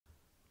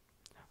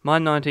My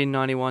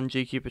 1991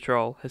 GQ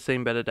Patrol has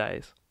seen better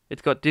days.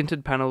 It's got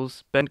dinted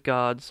panels, bent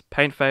guards,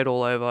 paint fade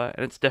all over,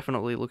 and it's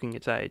definitely looking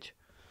its age.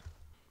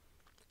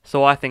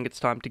 So I think it's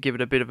time to give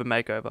it a bit of a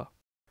makeover.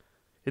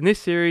 In this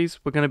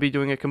series, we're going to be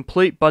doing a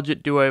complete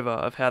budget do-over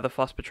of how the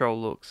Fuss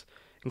Patrol looks,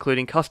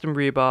 including custom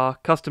rear bar,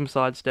 custom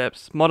side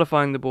steps,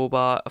 modifying the bull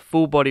bar, a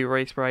full body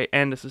respray,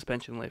 and a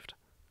suspension lift.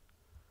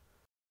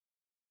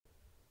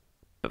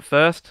 But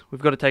first, we've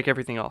got to take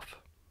everything off.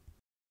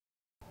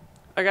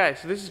 Okay,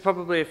 so this is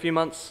probably a few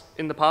months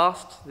in the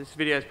past. This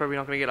video is probably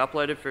not going to get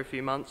uploaded for a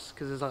few months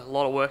because there's a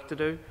lot of work to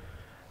do.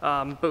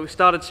 But we've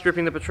started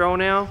stripping the Patrol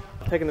now,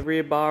 taking the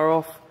rear bar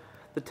off.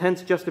 The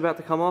tent's just about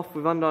to come off.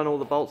 We've undone all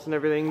the bolts and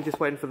everything, just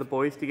waiting for the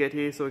boys to get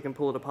here so we can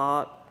pull it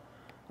apart.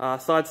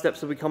 Side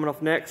steps will be coming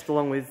off next,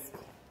 along with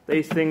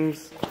these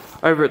things.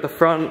 Over at the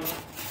front,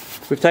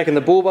 we've taken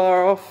the bull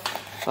bar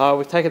off.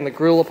 We've taken the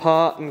grill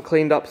apart and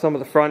cleaned up some of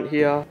the front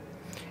here.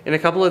 In a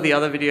couple of the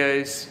other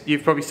videos,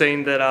 you've probably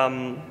seen that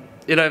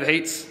it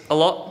overheats a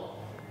lot,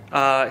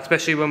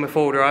 especially when we're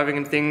four-wheel driving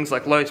and things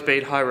like low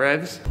speed, high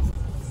revs.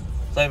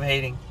 It's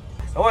overheating.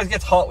 It always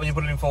gets hot when you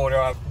put it in four-wheel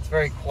drive. It's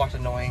quite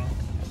annoying.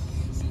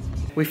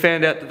 We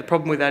found out that the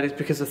problem with that is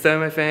because the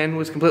thermofan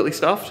was completely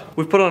stuffed.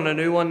 We've put on a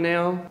new one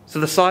now, so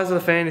the size of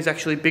the fan is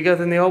actually bigger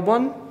than the old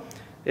one.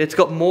 It's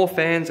got more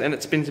fans and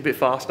it spins a bit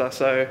faster,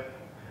 so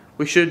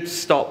we should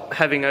stop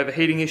having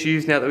overheating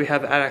issues now that we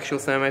have an actual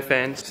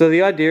thermofan. So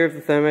the idea of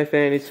the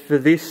thermofan is for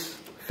this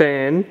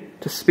fan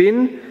to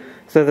spin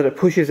so that it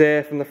pushes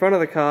air from the front of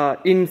the car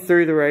in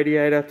through the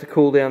radiator to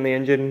cool down the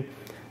engine,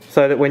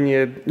 so that when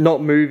you're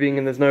not moving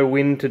and there's no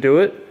wind to do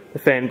it, the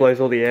fan blows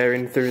all the air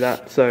in through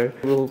that, so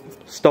we'll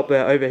stop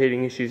our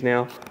overheating issues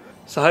now.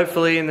 So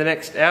hopefully in the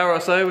next hour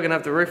or so we're going to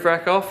have the roof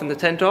rack off and the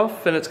tent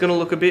off, and it's going to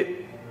look a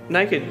bit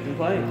naked and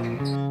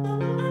plain.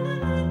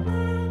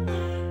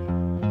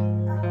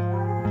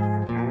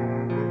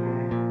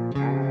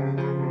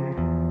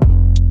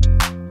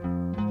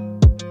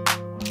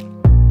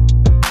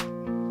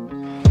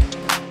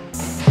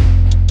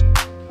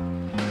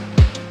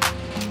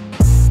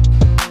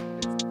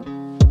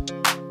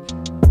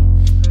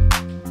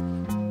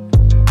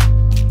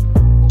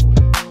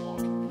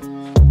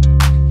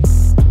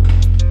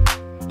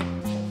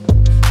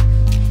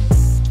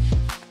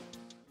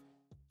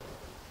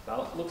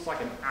 That looks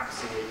like an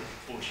absolute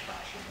bush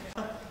fashion.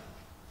 Yeah,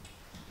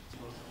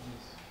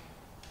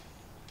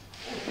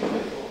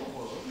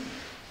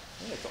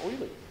 it's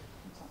oily.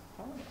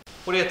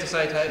 What do you have to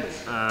say, Tate?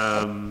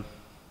 I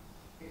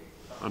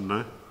don't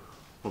know.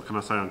 What can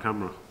I say on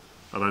camera?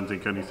 I don't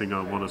think anything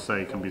I want to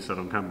say can be said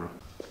on camera.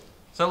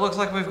 So it looks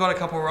like we've got a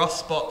couple rust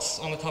spots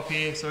on the top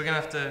here, so we're going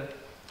to have to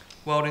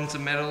weld in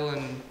some metal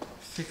and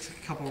fix a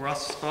couple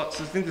rust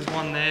spots. I think there's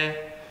one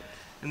there,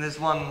 and there's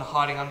one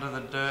hiding under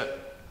the dirt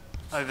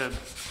over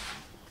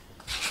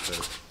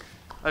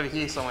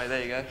here somewhere.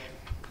 There you go.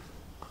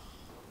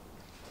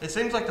 It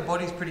seems like the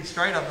body's pretty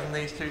straight other than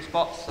these two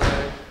spots,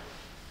 so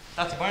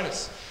that's a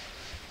bonus.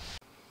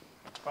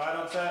 Right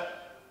on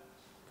set.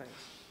 Thanks.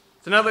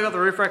 So now that we've got the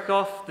roof rack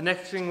off, the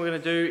next thing we're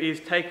going to do is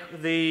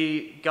take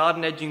the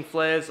garden edging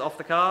flares off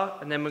the car,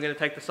 and then we're going to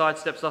take the side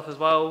steps off as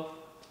well.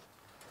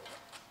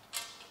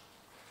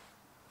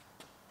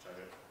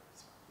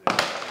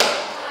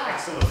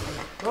 Excellent.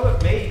 Not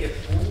at me, you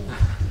fool.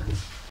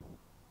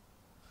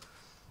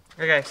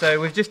 Okay, so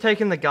we've just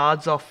taken the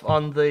guards off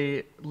on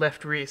the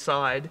left rear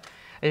side,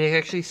 and you can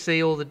actually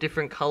see all the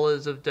different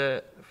colours of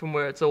dirt from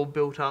where it's all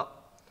built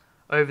up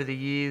over the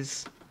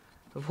years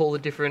of all the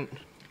different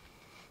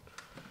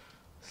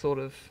sort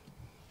of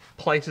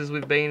places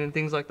we've been and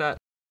things like that.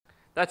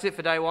 That's it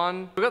for day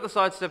one. We've got the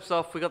side steps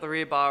off, we've got the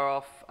rear bar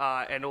off,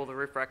 and all the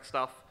roof rack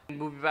stuff. And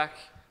we'll be back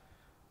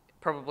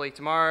probably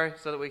tomorrow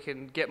so that we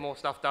can get more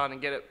stuff done and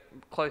get it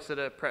closer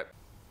to prep.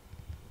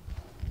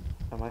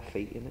 Are my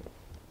feet in it?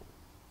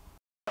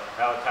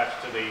 How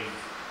attached to these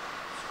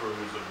screws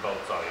and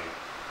bolts are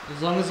you?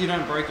 As long as you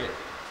don't break it.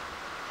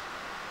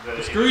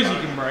 The Screws you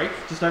can break,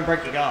 just don't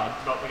break the guard.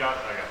 Not the guard?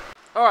 Okay.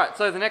 Alright,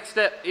 so the next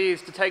step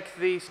is to take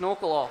the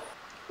snorkel off.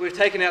 We've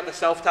taken out the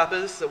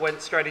self-tappers that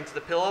went straight into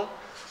the pillar,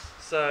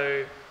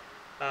 so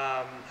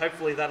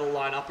hopefully that'll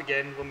line up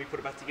again when we put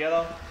it back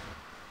together.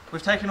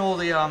 We've taken all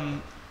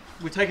the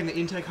we've taken the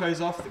intake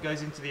hose off that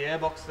goes into the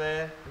airbox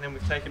there, and then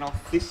we've taken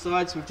off this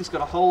side, so we've just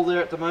got a hole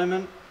there at the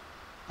moment.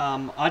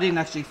 I didn't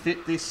actually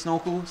fit this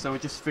snorkel, so we're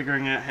just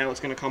figuring out how it's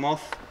going to come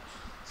off.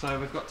 So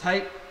we've got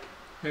Tate,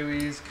 who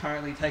is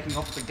currently taking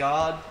off the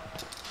guard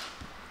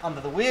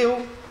under the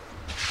wheel.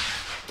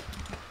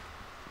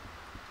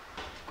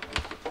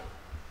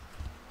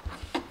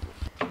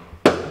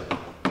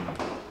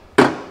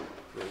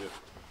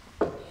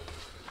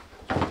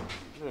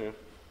 Yeah.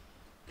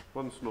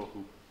 One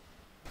snorkel.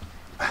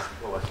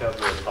 Well, like how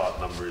the part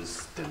number is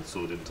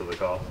stenciled into the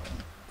car.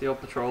 The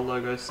old Patrol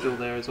logo is still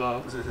there as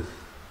well. There's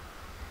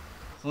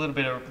a little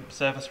bit of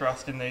surface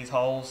rust in these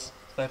holes.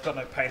 They've got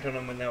no paint on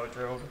them when they were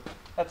drilled.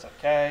 That's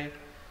okay.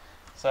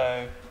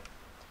 So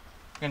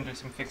we're going to do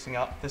some fixing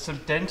up. There's some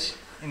dent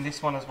in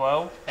this one as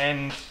well,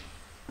 and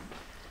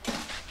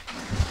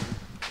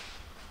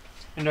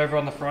And over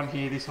on the front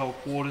here, this whole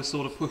quarter's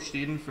sort of pushed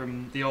in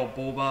from the old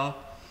bull bar,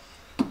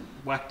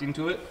 whacked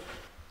into it.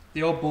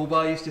 The old bull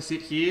bar used to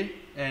sit here,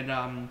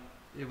 and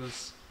it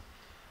was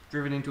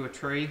driven into a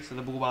tree, so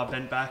the bull bar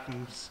bent back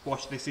and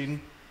squashed this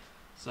in.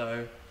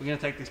 So we're going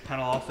to take this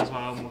panel off as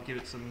well, and we'll give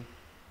it some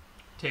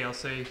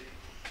TLC,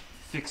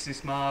 fix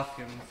this mark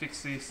and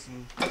fix this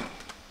and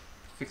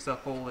fix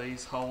up all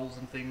these holes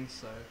and things,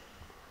 so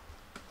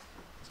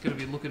it's going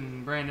to be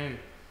looking brand new.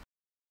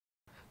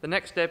 The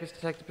next step is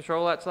to take the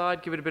Patrol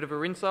outside, give it a bit of a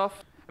rinse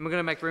off, and we're going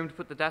to make room to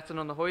put the Datsun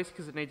on the hoist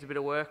because it needs a bit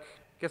of work.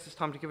 Guess it's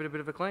time to give it a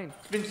bit of a clean.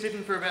 It's been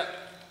sitting for about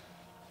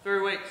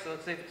 3 weeks, so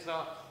let's see if it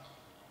starts.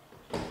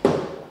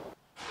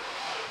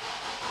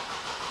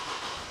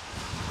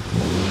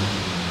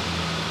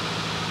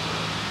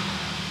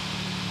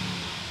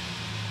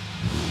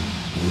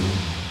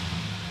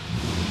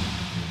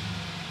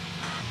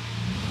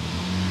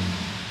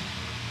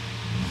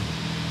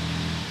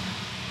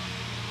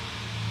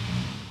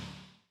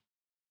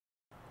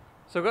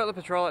 So I've got the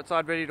Patrol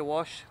outside ready to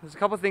wash. There's a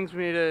couple of things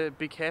we need to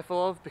be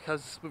careful of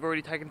because we've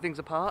already taken things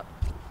apart.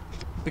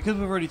 Because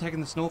we've already taken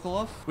the snorkel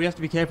off, we have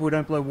to be careful we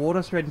don't blow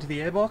water straight into the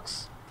airbox.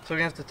 So we're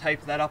going to have to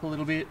tape that up a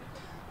little bit,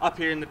 up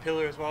here in the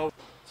pillar as well.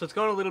 So it's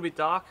gone a little bit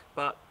dark,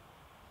 but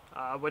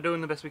we're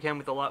doing the best we can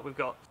with the light we've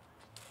got.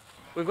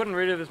 We've gotten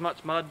rid of as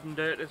much mud and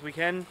dirt as we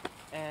can,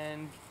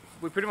 and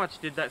we pretty much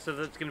did that so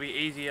that it's going to be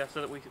easier,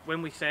 so that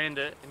when we sand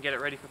it and get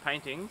it ready for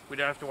painting, we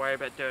don't have to worry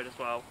about dirt as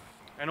well.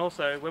 And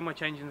also, when we're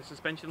changing the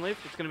suspension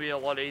lift, it's going to be a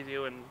lot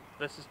easier when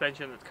the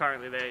suspension that's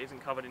currently there isn't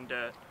covered in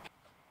dirt.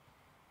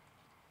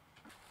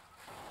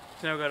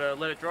 So now we've got to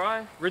let it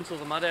dry, rinse all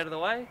the mud out of the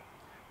way,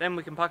 then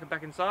we can park it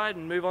back inside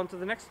and move on to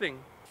the next thing.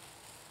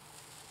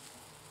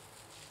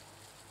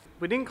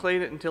 We didn't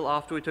clean it until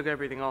after we took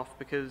everything off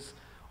because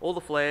all the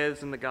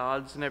flares and the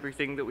guards and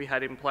everything that we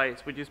had in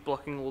place were just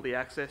blocking all the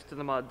access to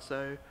the mud,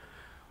 so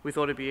we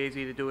thought it'd be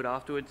easy to do it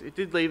afterwards. It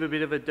did leave a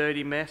bit of a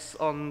dirty mess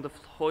on the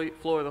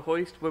floor of the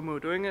hoist when we were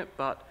doing it,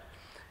 but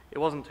it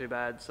wasn't too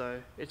bad,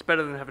 so it's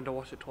better than having to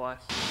wash it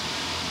twice.